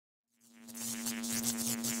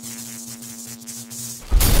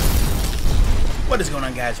What is going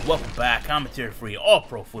on, guys? Welcome back. Commentary free, all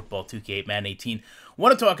pro football 2K8 Madden 18.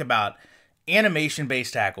 Want to talk about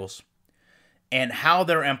animation-based tackles and how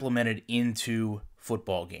they're implemented into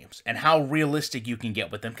football games and how realistic you can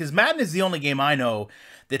get with them. Because Madden is the only game I know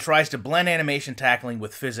that tries to blend animation tackling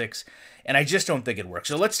with physics, and I just don't think it works.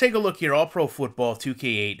 So let's take a look here. All pro football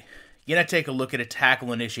 2K8. You're going to take a look at a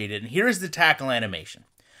tackle initiated, and here's the tackle animation.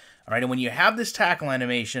 All right, and when you have this tackle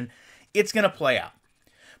animation, it's going to play out.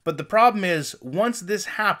 But the problem is, once this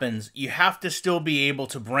happens, you have to still be able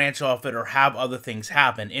to branch off it or have other things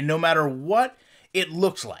happen. And no matter what it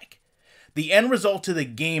looks like, the end result to the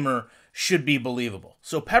gamer should be believable.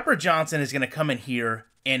 So Pepper Johnson is going to come in here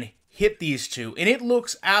and hit these two. And it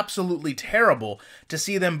looks absolutely terrible to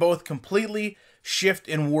see them both completely shift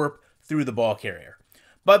and warp through the ball carrier.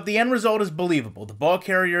 But the end result is believable. The ball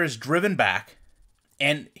carrier is driven back,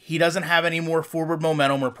 and he doesn't have any more forward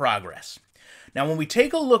momentum or progress. Now, when we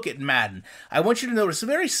take a look at Madden, I want you to notice a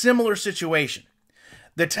very similar situation.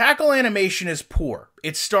 The tackle animation is poor.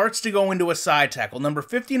 It starts to go into a side tackle. Number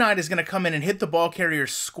 59 is going to come in and hit the ball carrier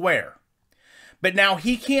square. But now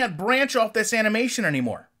he can't branch off this animation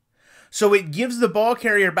anymore. So it gives the ball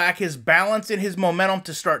carrier back his balance and his momentum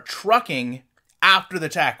to start trucking after the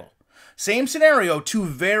tackle. Same scenario, two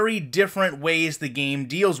very different ways the game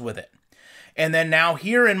deals with it. And then now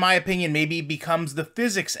here, in my opinion, maybe becomes the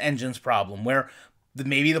physics engine's problem, where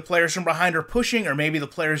maybe the players from behind are pushing, or maybe the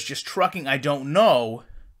players just trucking, I don't know.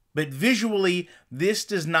 But visually, this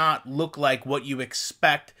does not look like what you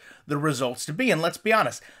expect the results to be. And let's be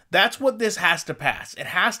honest, that's what this has to pass. It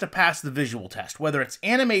has to pass the visual test. Whether it's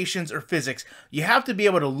animations or physics, you have to be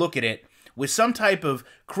able to look at it with some type of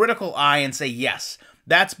critical eye and say, yes,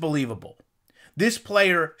 that's believable. This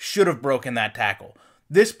player should have broken that tackle.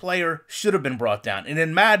 This player should have been brought down. And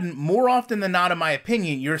in Madden, more often than not, in my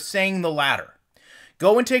opinion, you're saying the latter.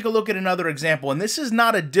 Go and take a look at another example, and this is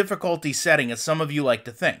not a difficulty setting, as some of you like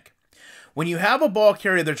to think. When you have a ball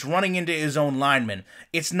carrier that's running into his own lineman,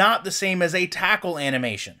 it's not the same as a tackle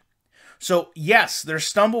animation. So, yes, there's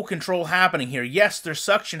stumble control happening here. Yes, there's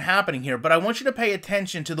suction happening here, but I want you to pay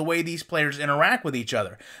attention to the way these players interact with each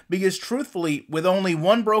other. Because, truthfully, with only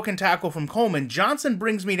one broken tackle from Coleman, Johnson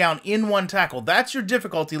brings me down in one tackle. That's your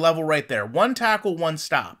difficulty level right there. One tackle, one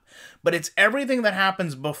stop. But it's everything that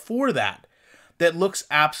happens before that that looks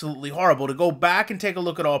absolutely horrible. To go back and take a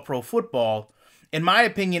look at All Pro Football, in my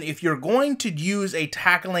opinion, if you're going to use a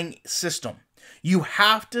tackling system, you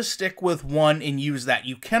have to stick with one and use that.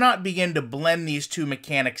 You cannot begin to blend these two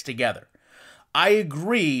mechanics together. I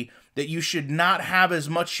agree that you should not have as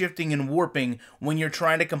much shifting and warping when you're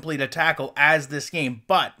trying to complete a tackle as this game,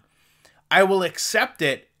 but I will accept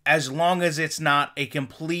it as long as it's not a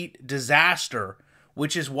complete disaster,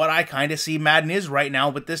 which is what I kind of see Madden is right now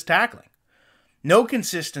with this tackling. No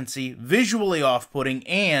consistency, visually off-putting,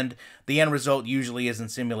 and the end result usually is in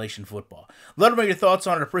simulation football. Let me know your thoughts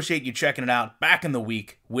on it. Appreciate you checking it out. Back in the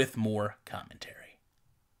week with more commentary.